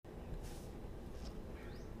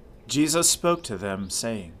Jesus spoke to them,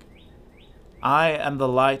 saying, I am the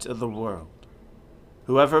light of the world.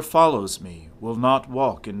 Whoever follows me will not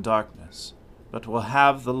walk in darkness, but will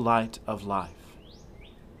have the light of life.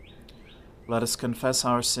 Let us confess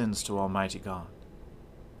our sins to Almighty God.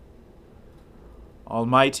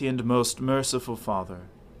 Almighty and most merciful Father,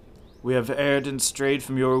 we have erred and strayed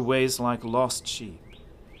from your ways like lost sheep.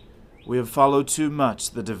 We have followed too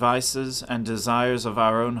much the devices and desires of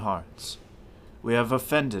our own hearts. We have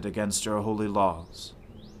offended against your holy laws.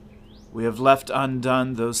 We have left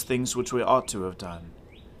undone those things which we ought to have done,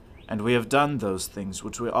 and we have done those things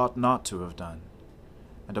which we ought not to have done.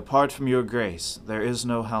 And apart from your grace, there is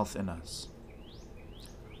no health in us.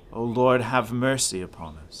 O Lord, have mercy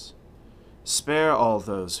upon us. Spare all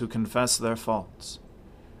those who confess their faults.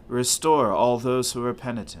 Restore all those who are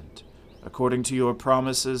penitent, according to your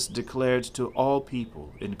promises declared to all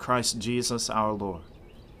people in Christ Jesus our Lord.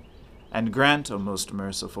 And grant, O most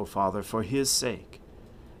merciful Father, for his sake,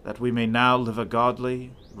 that we may now live a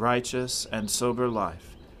godly, righteous, and sober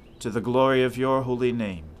life, to the glory of your holy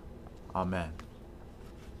name. Amen.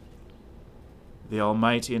 The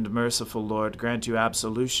Almighty and merciful Lord grant you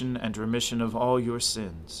absolution and remission of all your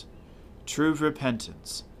sins, true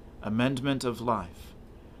repentance, amendment of life,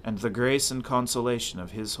 and the grace and consolation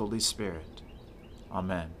of his Holy Spirit.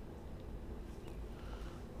 Amen.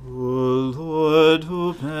 O Lord,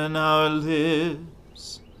 open our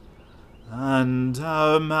lips, and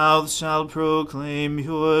our mouth shall proclaim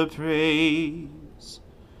your praise.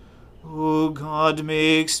 O God,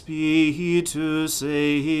 make speed to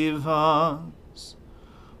save us.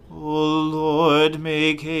 O Lord,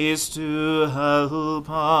 make haste to help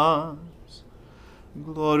us.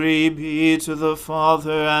 Glory be to the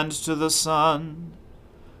Father, and to the Son,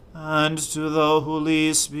 and to the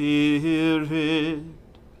Holy Spirit,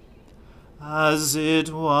 as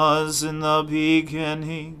it was in the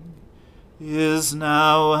beginning, is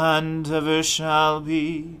now, and ever shall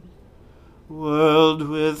be, world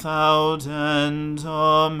without end.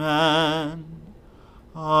 Amen.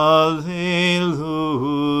 Alleluia.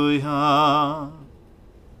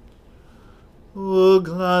 O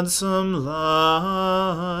gladsome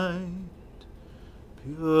light,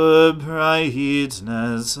 pure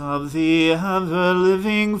brightness of the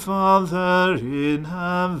ever-living Father in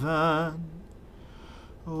heaven,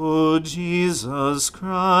 O Jesus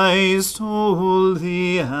Christ,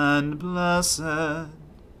 holy and blessed,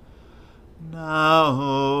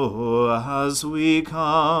 now as we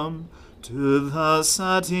come to the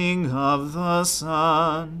setting of the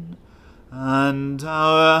sun, and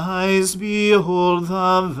our eyes behold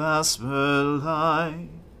the vesper light,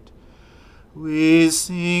 we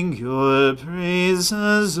sing your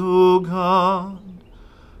praises, O God,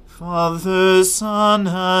 Father, Son,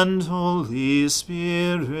 and Holy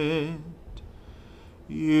Spirit.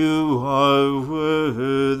 You are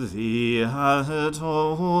worthy at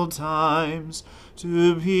all times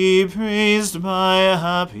to be praised by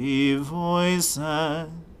happy voices,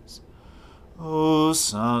 O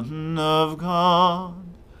Son of God,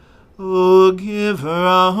 O Giver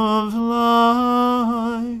of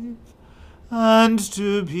life, and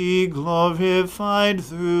to be glorified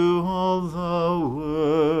through all the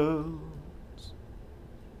world.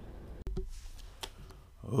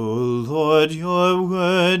 O Lord, your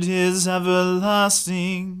word is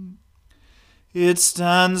everlasting. It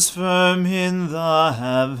stands firm in the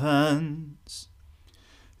heavens.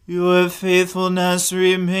 Your faithfulness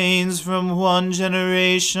remains from one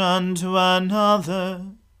generation to another.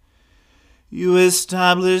 You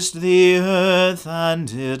established the earth,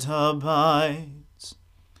 and it abides.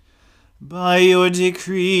 By your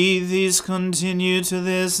decree these continue to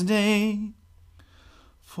this day,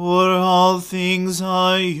 for all things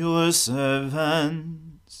are your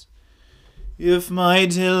servants. If my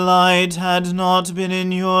delight had not been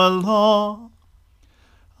in your law,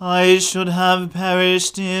 I should have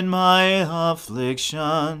perished in my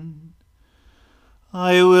affliction.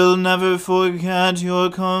 I will never forget your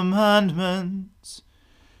commandments,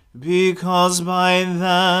 because by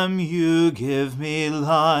them you give me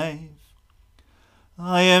life.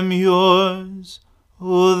 I am yours.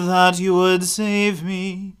 Oh, that you would save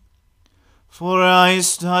me, for I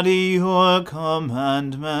study your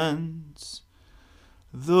commandments.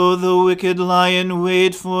 Though the wicked lie in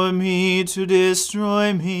wait for me to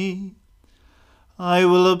destroy me, I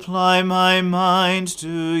will apply my mind to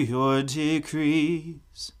your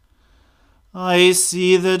decrees. I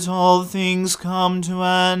see that all things come to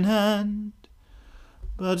an end,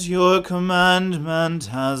 but your commandment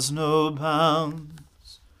has no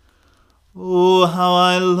bounds. Oh, how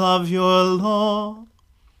I love your law!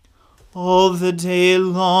 All the day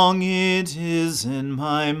long it is in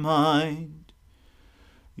my mind.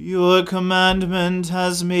 Your commandment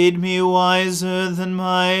has made me wiser than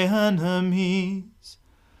my enemies,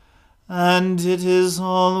 and it is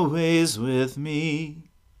always with me.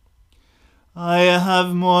 I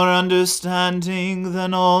have more understanding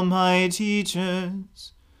than all my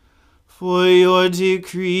teachers, for your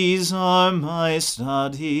decrees are my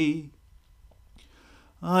study.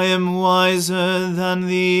 I am wiser than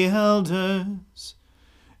the elders,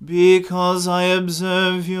 because I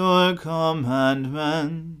observe your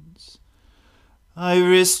commandments. I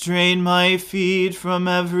restrain my feet from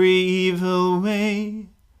every evil way,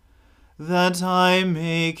 that I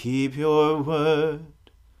may keep your word.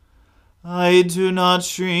 I do not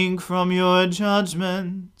shrink from your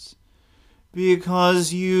judgments,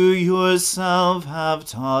 because you yourself have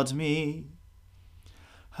taught me.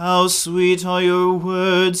 How sweet are your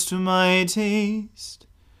words to my taste!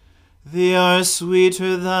 They are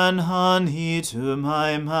sweeter than honey to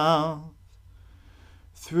my mouth.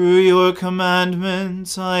 Through your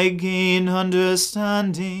commandments I gain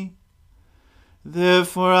understanding.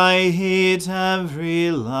 Therefore I hate every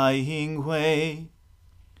lying way.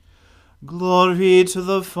 Glory to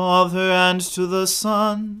the Father, and to the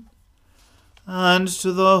Son, and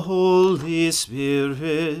to the Holy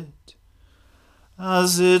Spirit,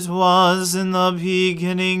 as it was in the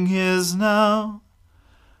beginning, is now,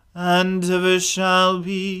 and ever shall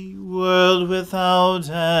be, world without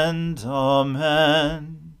end.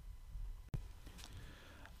 Amen.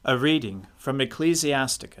 A reading from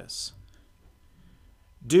Ecclesiasticus.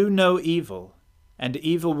 Do no evil, and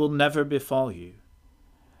evil will never befall you.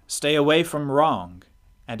 Stay away from wrong,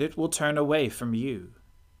 and it will turn away from you.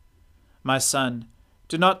 My son,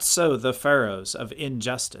 do not sow the furrows of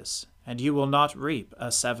injustice, and you will not reap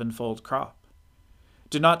a sevenfold crop.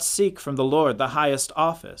 Do not seek from the Lord the highest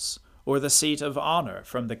office, or the seat of honor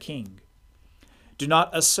from the king. Do not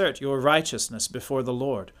assert your righteousness before the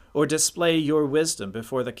Lord, or display your wisdom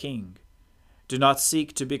before the king. Do not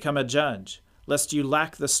seek to become a judge, lest you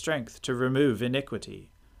lack the strength to remove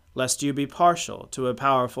iniquity, lest you be partial to a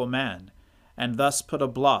powerful man, and thus put a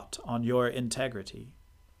blot on your integrity.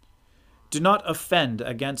 Do not offend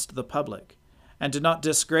against the public, and do not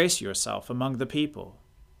disgrace yourself among the people.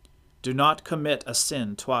 Do not commit a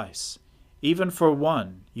sin twice. Even for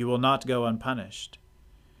one you will not go unpunished.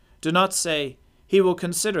 Do not say, He will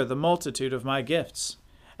consider the multitude of my gifts,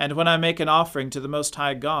 and when I make an offering to the Most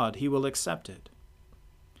High God, He will accept it.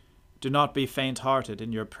 Do not be faint-hearted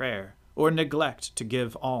in your prayer, or neglect to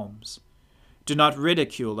give alms. Do not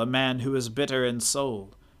ridicule a man who is bitter in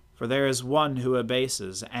soul, for there is one who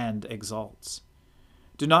abases and exalts.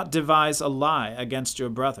 Do not devise a lie against your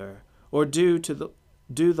brother, or do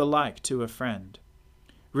the like to a friend.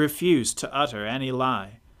 Refuse to utter any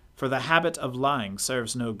lie, for the habit of lying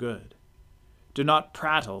serves no good. Do not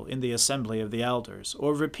prattle in the assembly of the elders,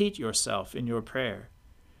 or repeat yourself in your prayer.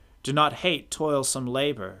 Do not hate toilsome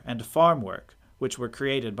labor and farm work, which were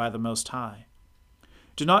created by the Most High.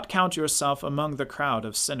 Do not count yourself among the crowd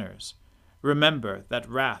of sinners. Remember that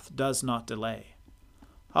wrath does not delay.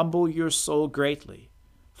 Humble your soul greatly,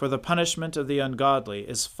 for the punishment of the ungodly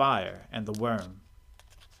is fire and the worm.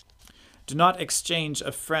 Do not exchange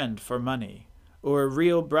a friend for money, or a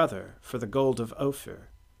real brother for the gold of Ophir.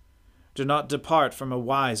 Do not depart from a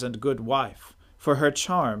wise and good wife, for her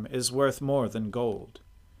charm is worth more than gold.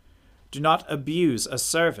 Do not abuse a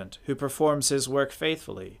servant who performs his work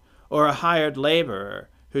faithfully, or a hired laborer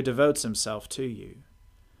who devotes himself to you.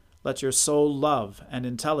 Let your soul love an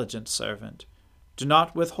intelligent servant. Do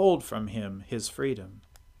not withhold from him his freedom.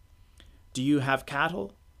 Do you have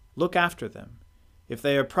cattle? Look after them. If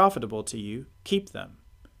they are profitable to you, keep them.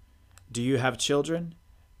 Do you have children?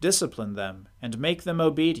 Discipline them, and make them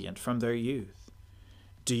obedient from their youth.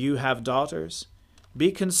 Do you have daughters?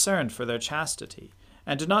 Be concerned for their chastity,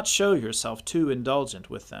 and do not show yourself too indulgent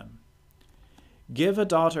with them. Give a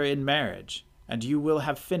daughter in marriage, and you will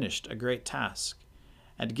have finished a great task,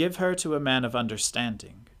 and give her to a man of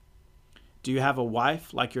understanding. Do you have a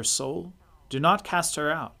wife like your soul? Do not cast her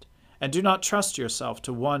out, and do not trust yourself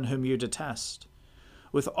to one whom you detest.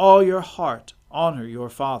 With all your heart honor your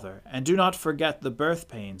father, and do not forget the birth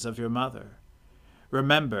pains of your mother.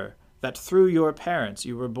 Remember that through your parents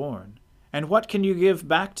you were born, and what can you give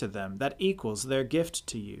back to them that equals their gift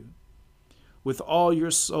to you? With all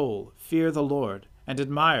your soul fear the Lord, and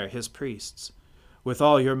admire his priests. With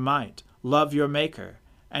all your might love your Maker,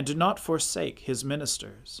 and do not forsake his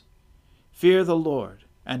ministers. Fear the Lord,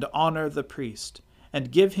 and honor the priest,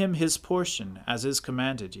 and give him his portion as is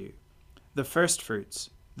commanded you, the firstfruits,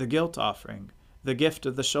 the guilt offering, the gift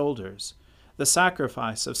of the shoulders, the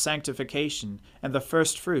sacrifice of sanctification, and the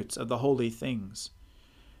first fruits of the holy things.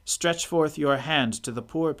 Stretch forth your hand to the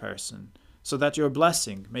poor person, so that your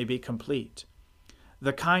blessing may be complete.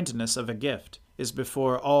 The kindness of a gift is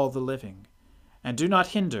before all the living, and do not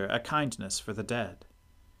hinder a kindness for the dead.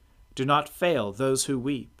 Do not fail those who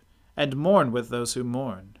weep, and mourn with those who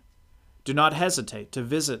mourn. Do not hesitate to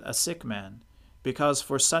visit a sick man, because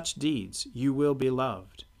for such deeds you will be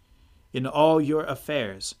loved. In all your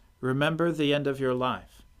affairs, remember the end of your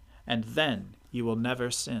life, and then you will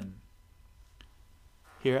never sin.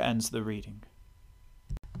 Here ends the reading.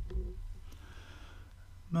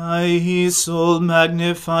 My soul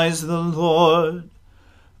magnifies the Lord.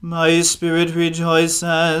 My spirit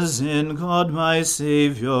rejoices in God my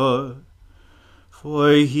Saviour.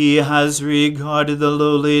 For he has regarded the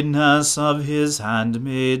lowliness of his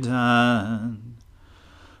handmaiden.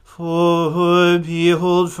 For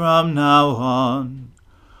behold, from now on,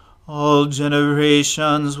 all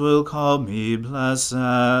generations will call me blessed.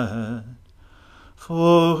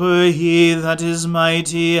 For he that is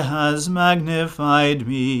mighty has magnified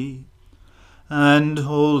me, and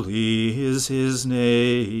holy is his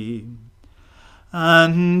name.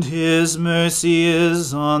 And his mercy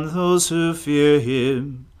is on those who fear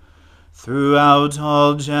him throughout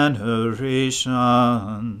all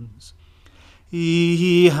generations.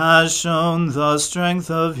 He has shown the strength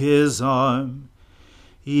of his arm.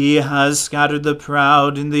 He has scattered the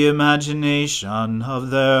proud in the imagination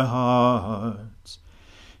of their hearts.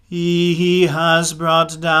 He has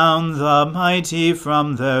brought down the mighty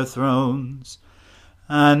from their thrones,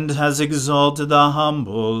 and has exalted the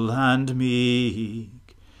humble and meek.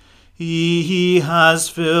 He has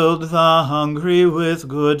filled the hungry with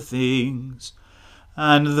good things,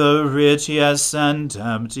 and the rich he has sent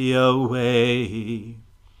empty away.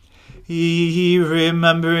 He,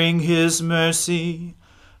 remembering his mercy,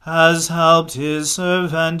 has helped his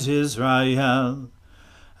servant Israel,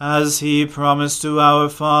 as he promised to our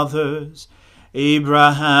fathers,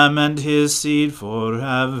 Abraham and his seed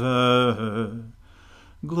forever.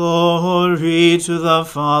 Glory to the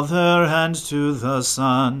Father, and to the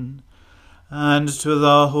Son, and to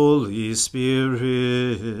the Holy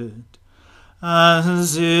Spirit,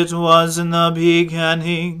 as it was in the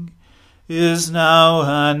beginning, is now,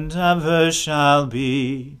 and ever shall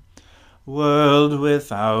be, world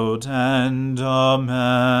without end.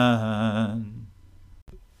 Amen.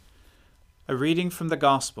 A reading from the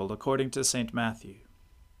Gospel according to St. Matthew.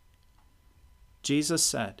 Jesus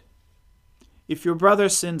said, "If your brother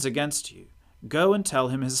sins against you, go and tell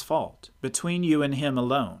him his fault, between you and him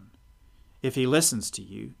alone. If he listens to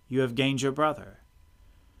you, you have gained your brother.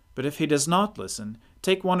 But if he does not listen,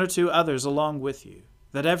 take 1 or 2 others along with you,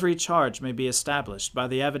 that every charge may be established by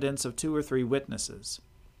the evidence of 2 or 3 witnesses.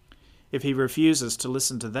 If he refuses to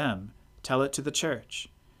listen to them, tell it to the church.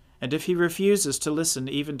 And if he refuses to listen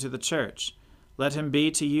even to the church, let him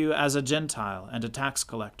be to you as a Gentile and a tax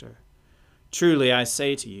collector. Truly I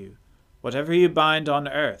say to you, whatever you bind on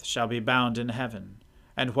earth shall be bound in heaven,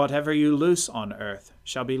 and whatever you loose on earth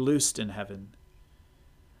shall be loosed in heaven.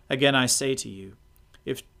 Again I say to you,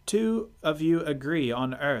 if 2 of you agree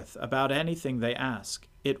on earth about anything they ask,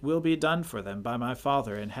 it will be done for them by my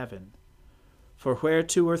Father in heaven. For where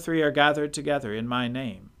 2 or 3 are gathered together in my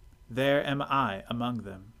name, there am I among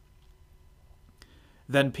them."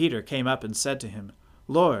 Then Peter came up and said to him,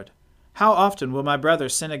 "Lord, how often will my brother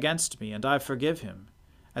sin against me, and I forgive him?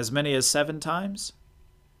 As many as 7 times?"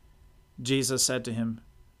 Jesus said to him,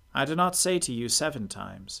 "I do not say to you 7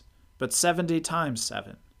 times, but 70 times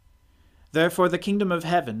 7. Therefore the kingdom of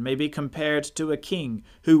heaven may be compared to a king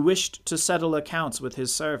who wished to settle accounts with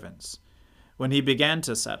his servants. When he began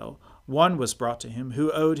to settle, one was brought to him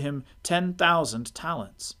who owed him 10,000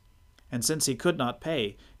 talents. And since he could not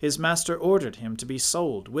pay, his master ordered him to be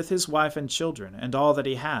sold with his wife and children and all that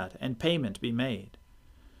he had, and payment be made.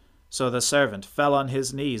 So the servant fell on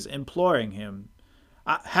his knees, imploring him,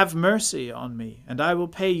 'Have mercy on me, and I will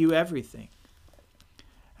pay you everything.'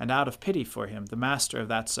 And out of pity for him, the master of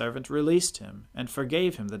that servant released him and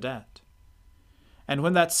forgave him the debt. And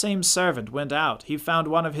when that same servant went out, he found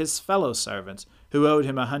one of his fellow servants who owed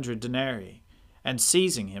him 100 denarii, and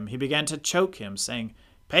seizing him, he began to choke him, saying,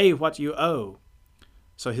 'Pay what you owe.'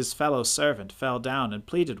 So his fellow servant fell down and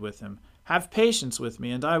pleaded with him, 'Have patience with me,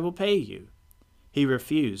 and I will pay you.' He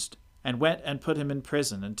refused, and went and put him in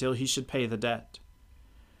prison until he should pay the debt.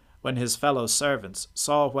 When his fellow servants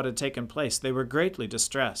saw what had taken place, they were greatly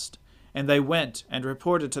distressed, and they went and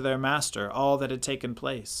reported to their master all that had taken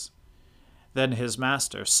place. Then his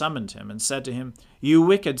master summoned him and said to him, 'You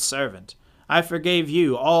wicked servant, I forgave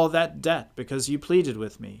you all that debt because you pleaded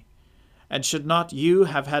with me.' And should not you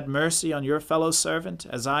have had mercy on your fellow servant,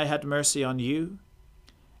 as I had mercy on you?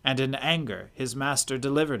 And in anger his master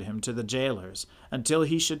delivered him to the jailers, until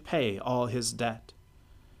he should pay all his debt.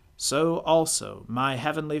 So also my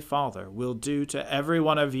heavenly Father will do to every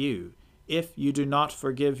one of you, if you do not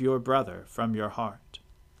forgive your brother from your heart.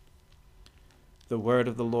 The word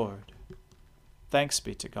of the Lord. Thanks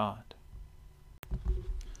be to God.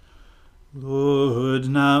 Lord,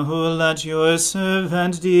 now let your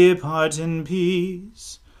servant depart in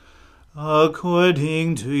peace,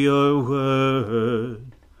 according to your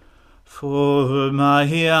word. For my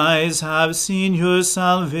eyes have seen your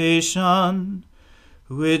salvation,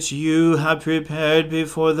 which you have prepared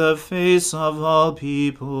before the face of all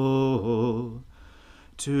people,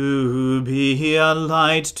 to be a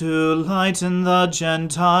light to lighten the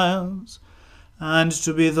Gentiles, and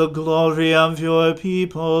to be the glory of your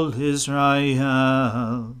people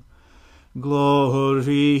Israel.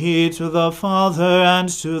 Glory to the Father, and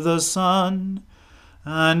to the Son,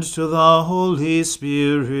 and to the Holy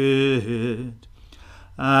Spirit,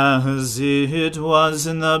 as it was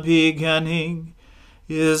in the beginning,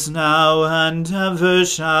 is now, and ever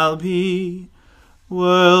shall be,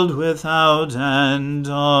 world without end.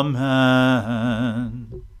 Amen.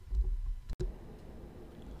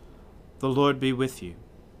 The Lord be with you.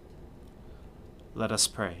 Let us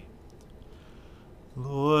pray.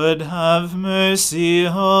 Lord, have mercy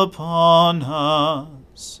upon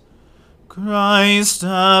us. Christ,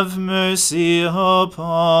 have mercy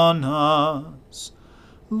upon us.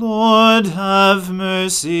 Lord, have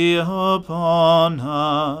mercy upon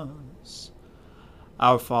us.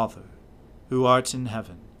 Our Father, who art in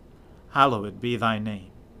heaven, hallowed be thy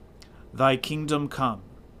name. Thy kingdom come,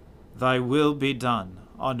 thy will be done,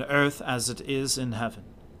 on earth as it is in heaven.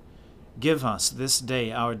 Give us this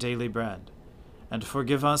day our daily bread, and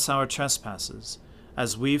forgive us our trespasses,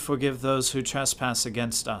 as we forgive those who trespass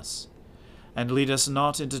against us. And lead us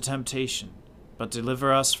not into temptation, but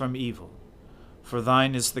deliver us from evil. For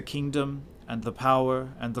thine is the kingdom, and the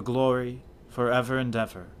power, and the glory, forever and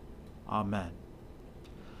ever. Amen.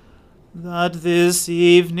 That this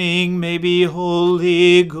evening may be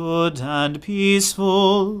holy, good, and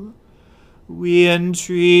peaceful, we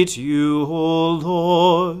entreat you, O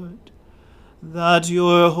Lord, that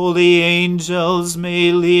your holy angels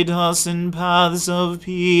may lead us in paths of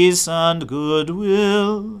peace and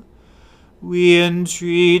goodwill. We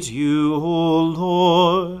entreat you, O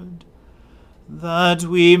Lord, that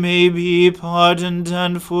we may be pardoned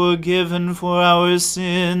and forgiven for our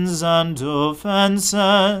sins and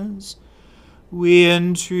offenses. We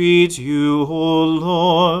entreat you, O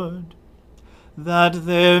Lord, that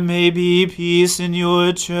there may be peace in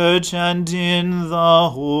your church and in the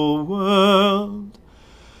whole world.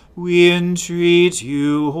 We entreat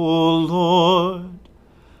you, O Lord,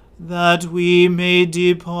 that we may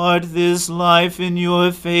depart this life in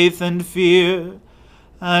your faith and fear,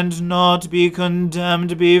 and not be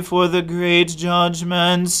condemned before the great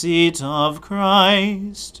judgment seat of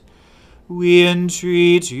Christ. We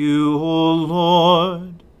entreat you, O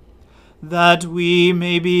Lord, that we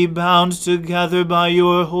may be bound together by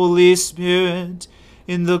your Holy Spirit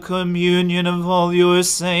in the communion of all your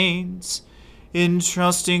saints,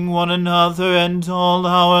 entrusting one another and all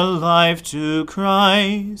our life to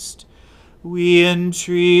Christ. We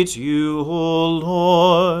entreat you, O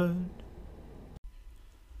Lord.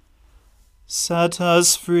 Set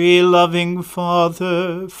us free, loving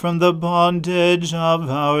Father, from the bondage of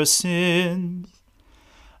our sins,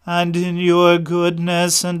 and in your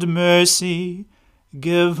goodness and mercy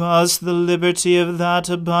give us the liberty of that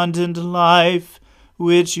abundant life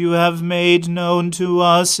which you have made known to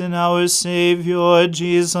us in our Saviour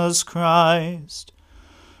Jesus Christ,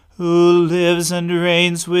 who lives and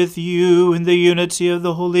reigns with you in the unity of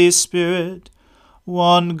the Holy Spirit,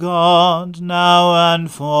 one God, now and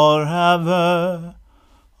forever.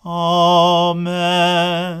 Amen.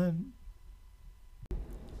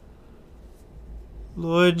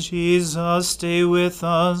 Lord Jesus, stay with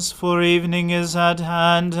us, for evening is at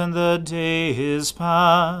hand and the day is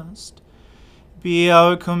past. Be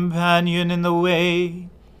our companion in the way,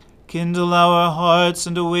 kindle our hearts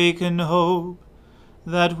and awaken hope,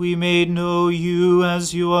 that we may know you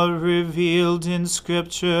as you are revealed in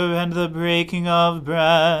Scripture and the breaking of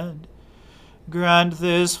bread. Grant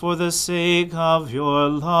this for the sake of your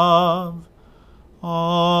love.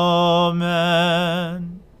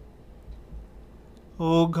 Amen.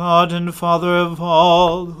 O God and Father of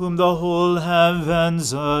all, whom the whole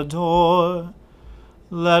heavens adore,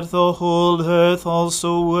 let the whole earth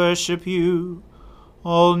also worship you,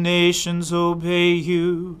 all nations obey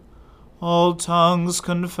you, all tongues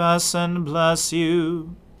confess and bless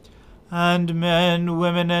you, and men,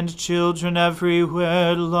 women, and children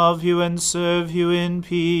everywhere love you and serve you in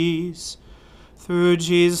peace. Through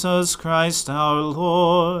Jesus Christ our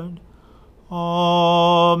Lord.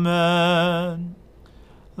 Amen.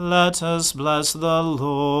 Let us bless the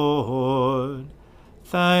Lord.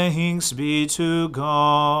 Thanks be to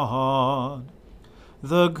God.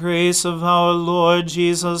 The grace of our Lord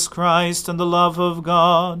Jesus Christ, and the love of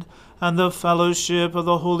God, and the fellowship of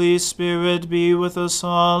the Holy Spirit be with us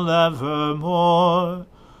all evermore.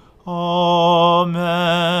 Amen.